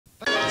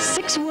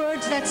6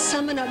 words that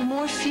summon up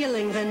more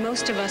feeling than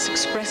most of us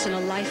express in a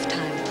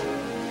lifetime.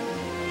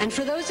 And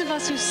for those of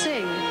us who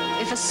sing,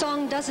 if a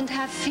song doesn't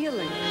have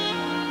feeling,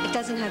 it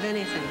doesn't have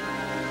anything.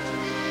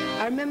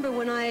 I remember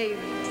when I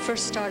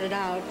first started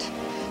out,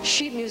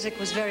 sheet music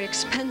was very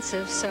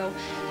expensive, so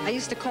I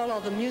used to call all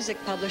the music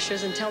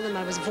publishers and tell them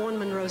I was Vaughan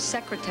Monroe's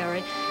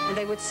secretary, and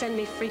they would send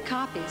me free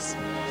copies.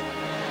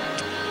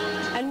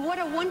 And what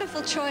a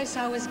wonderful choice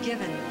I was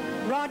given.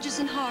 Rodgers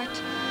and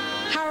Hart,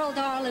 Harold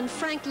Arlen,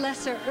 Frank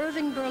Lesser,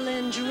 Irving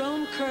Berlin,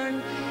 Jerome Kern,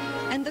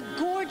 and the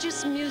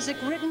gorgeous music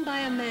written by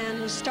a man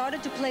who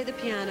started to play the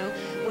piano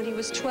when he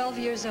was 12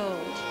 years old.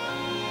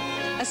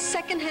 A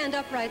second-hand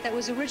upright that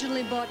was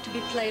originally bought to be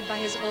played by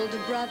his older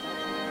brother.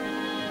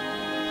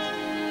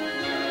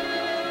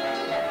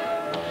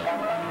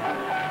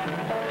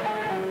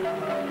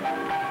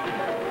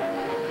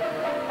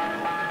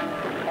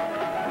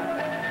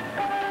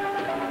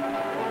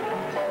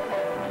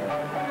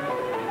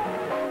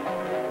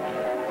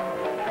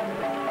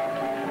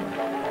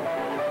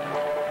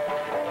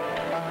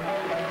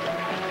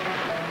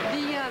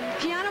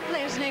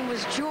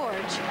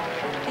 George.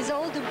 His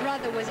older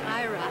brother was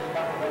Ira.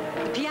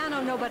 The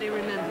piano nobody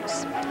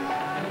remembers.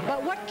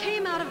 But what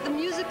came out of the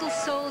musical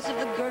souls of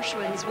the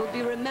Gershwins will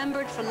be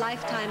remembered for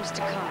lifetimes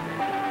to come.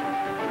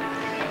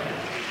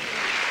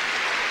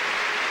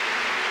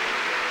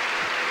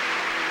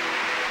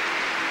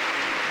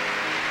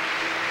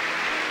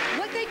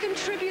 What they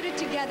contributed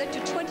together to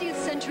 20th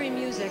century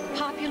music,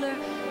 popular,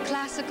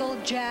 classical,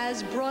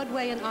 jazz,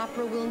 Broadway, and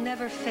opera, will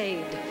never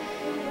fade.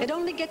 It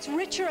only gets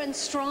richer and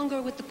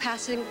stronger with the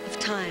passing of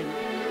time.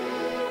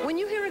 When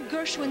you hear a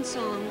Gershwin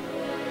song,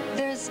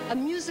 there's a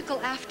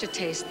musical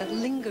aftertaste that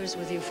lingers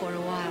with you for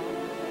a while.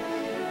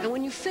 And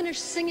when you finish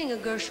singing a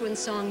Gershwin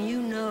song,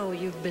 you know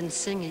you've been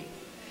singing.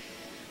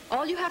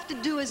 All you have to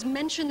do is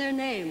mention their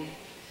name,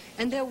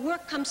 and their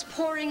work comes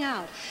pouring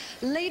out.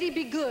 Lady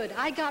Be Good,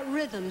 I Got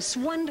Rhythms,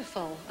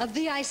 Wonderful, Of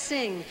Thee I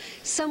Sing,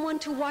 Someone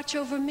to Watch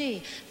Over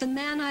Me, The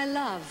Man I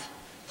Love,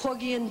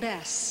 Porgy and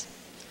Bess.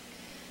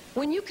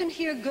 When you can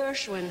hear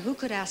Gershwin, who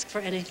could ask for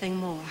anything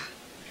more?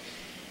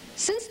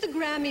 Since the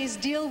Grammys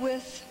deal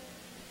with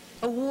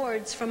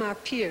awards from our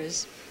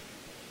peers,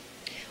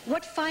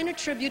 what finer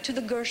tribute to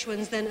the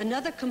Gershwins than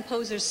another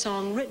composer's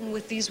song written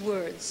with these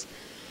words?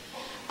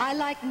 I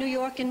like New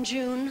York in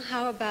June,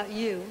 how about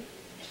you?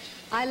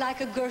 I like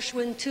a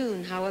Gershwin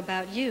tune, how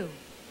about you?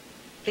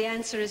 The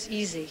answer is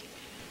easy.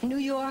 New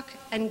York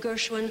and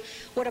Gershwin,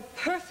 what a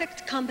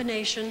perfect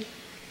combination.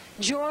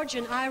 George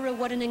and Ira,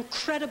 what an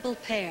incredible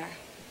pair.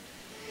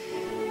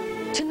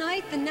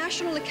 Tonight, the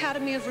National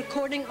Academy of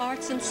Recording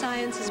Arts and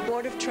Sciences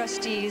Board of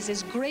Trustees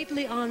is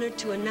greatly honored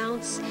to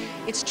announce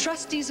its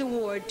Trustees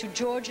Award to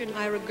George and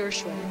Ira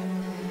Gershwin,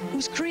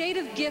 whose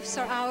creative gifts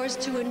are ours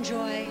to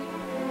enjoy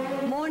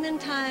morning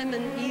time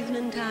and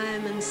evening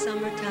time and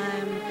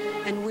summertime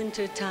and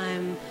winter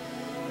time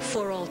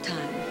for all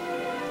time.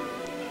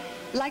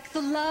 Like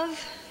the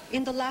love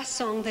in the last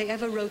song they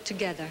ever wrote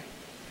together,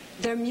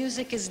 their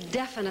music is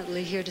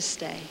definitely here to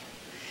stay.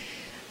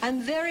 I'm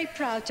very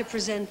proud to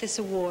present this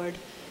award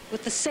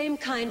with the same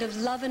kind of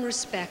love and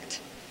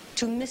respect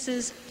to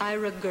Mrs.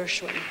 Ira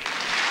Gershwin.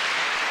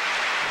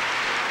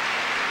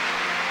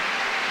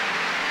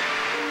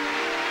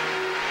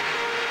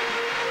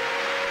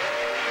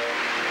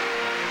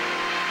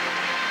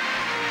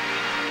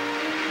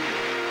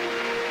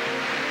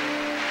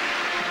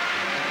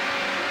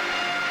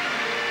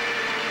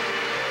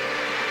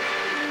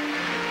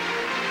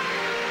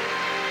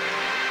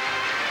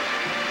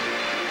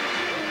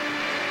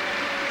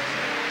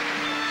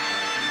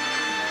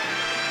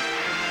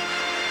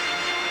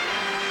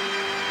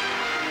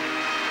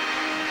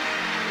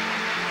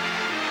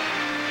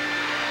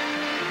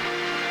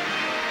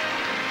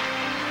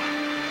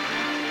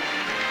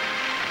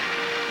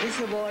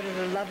 This award is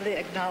a lovely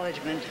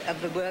acknowledgement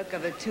of the work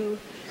of the 2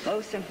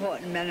 most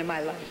important men in my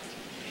life.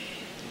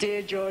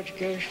 Dear George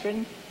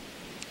Gershwin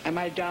and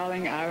my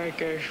darling Ira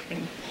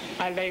Gershwin,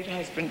 my late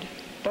husband,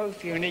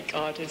 both unique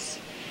artists,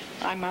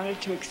 I'm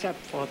honored to accept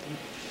for them.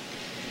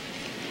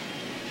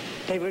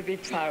 They would be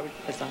proud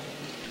as I am.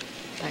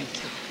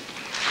 Thank you.